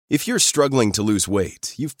If you're struggling to lose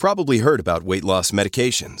weight, you've probably heard about weight loss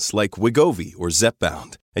medications like Wegovy or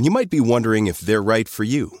Zepbound, and you might be wondering if they're right for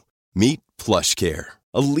you. Meet PlushCare,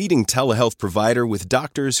 a leading telehealth provider with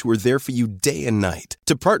doctors who are there for you day and night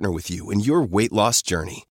to partner with you in your weight loss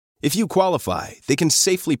journey. If you qualify, they can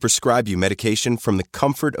safely prescribe you medication from the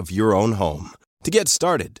comfort of your own home. To get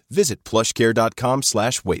started, visit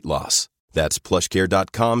plushcare.com/weightloss. That's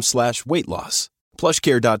plushcare.com/weightloss.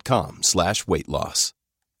 plushcare.com/weightloss.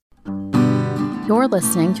 You're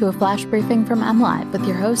listening to a flash briefing from MLive with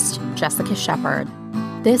your host, Jessica Shepard.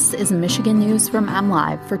 This is Michigan News from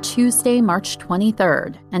MLive for Tuesday, March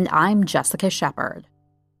 23rd, and I'm Jessica Shepard.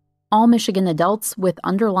 All Michigan adults with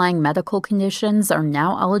underlying medical conditions are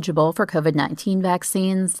now eligible for COVID-19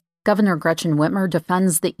 vaccines. Governor Gretchen Whitmer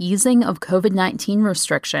defends the easing of COVID-19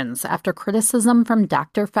 restrictions after criticism from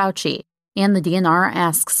Dr. Fauci, and the DNR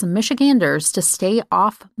asks Michiganders to stay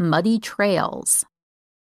off muddy trails.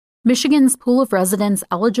 Michigan's pool of residents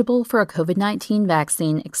eligible for a COVID-19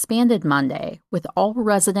 vaccine expanded Monday, with all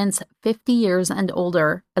residents 50 years and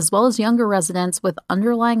older, as well as younger residents with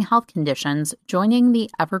underlying health conditions, joining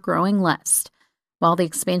the ever-growing list. While the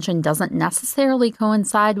expansion doesn't necessarily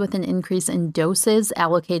coincide with an increase in doses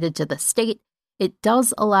allocated to the state, it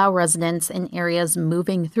does allow residents in areas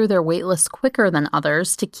moving through their waitlist quicker than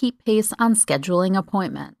others to keep pace on scheduling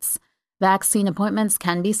appointments. Vaccine appointments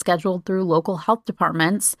can be scheduled through local health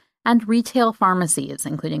departments and retail pharmacies,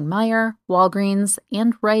 including Meijer, Walgreens,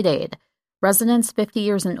 and Rite Aid. Residents 50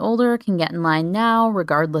 years and older can get in line now,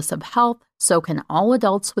 regardless of health, so can all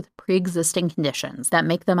adults with pre-existing conditions that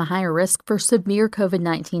make them a higher risk for severe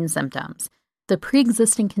COVID-19 symptoms. The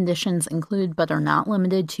pre-existing conditions include, but are not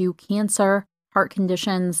limited to, cancer, heart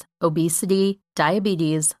conditions, obesity,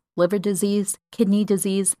 diabetes, liver disease, kidney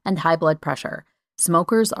disease, and high blood pressure.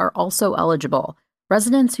 Smokers are also eligible.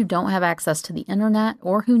 Residents who don't have access to the internet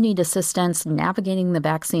or who need assistance navigating the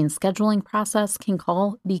vaccine scheduling process can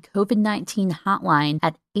call the COVID-19 hotline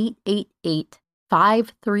at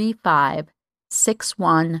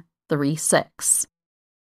 888-535-6136.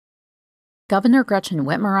 Governor Gretchen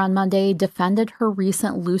Whitmer on Monday defended her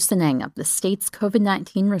recent loosening of the state's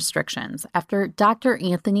COVID-19 restrictions after Dr.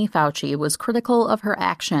 Anthony Fauci was critical of her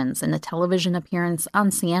actions in a television appearance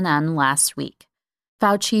on CNN last week.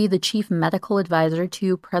 Fauci, the chief medical advisor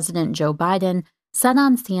to President Joe Biden, said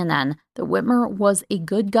on CNN that Whitmer was a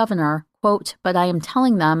good governor, quote, "but I am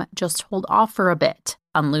telling them just hold off for a bit,"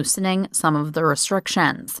 on loosening some of the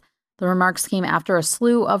restrictions. The remarks came after a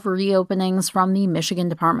slew of reopenings from the Michigan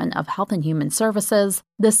Department of Health and Human Services.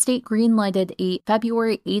 The state greenlighted a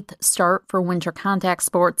February 8th start for winter contact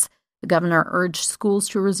sports. The governor urged schools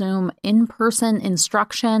to resume in-person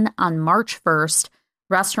instruction on March 1st.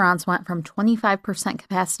 Restaurants went from 25%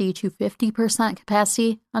 capacity to 50%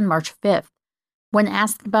 capacity on March 5th. When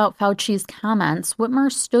asked about Fauci's comments,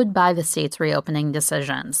 Whitmer stood by the state's reopening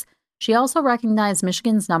decisions. She also recognized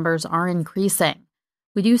Michigan's numbers are increasing.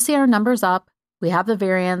 "We do see our numbers up, we have the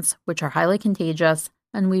variants, which are highly contagious,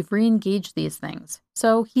 and we've re-engaged these things.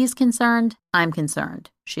 So he's concerned, I'm concerned,"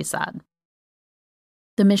 she said.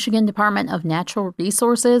 The Michigan Department of Natural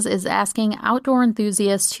Resources is asking outdoor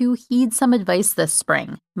enthusiasts to heed some advice this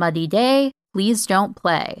spring. Muddy day, please don't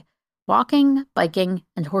play. Walking, biking,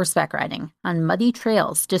 and horseback riding on muddy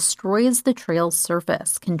trails destroys the trail's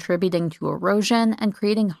surface, contributing to erosion and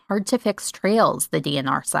creating hard-to-fix trails, the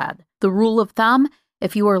DNR said. The rule of thumb: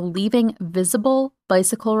 if you are leaving visible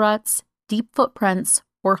bicycle ruts, deep footprints,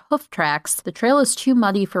 or hoof tracks, the trail is too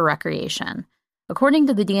muddy for recreation. According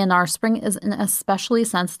to the DNR, spring is an especially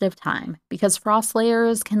sensitive time because frost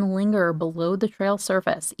layers can linger below the trail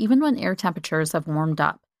surface even when air temperatures have warmed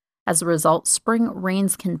up. As a result, spring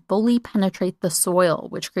rains can fully penetrate the soil,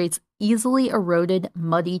 which creates easily eroded,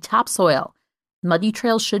 muddy topsoil. Muddy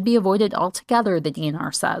trails should be avoided altogether, the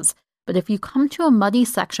DNR says. But if you come to a muddy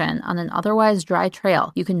section on an otherwise dry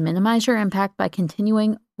trail, you can minimize your impact by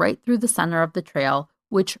continuing right through the center of the trail,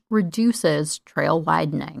 which reduces trail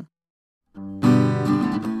widening.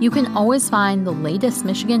 You can always find the latest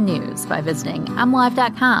Michigan news by visiting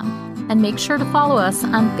mlive.com, and make sure to follow us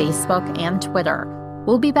on Facebook and Twitter.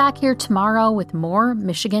 We'll be back here tomorrow with more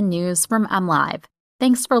Michigan news from MLive.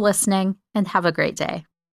 Thanks for listening, and have a great day.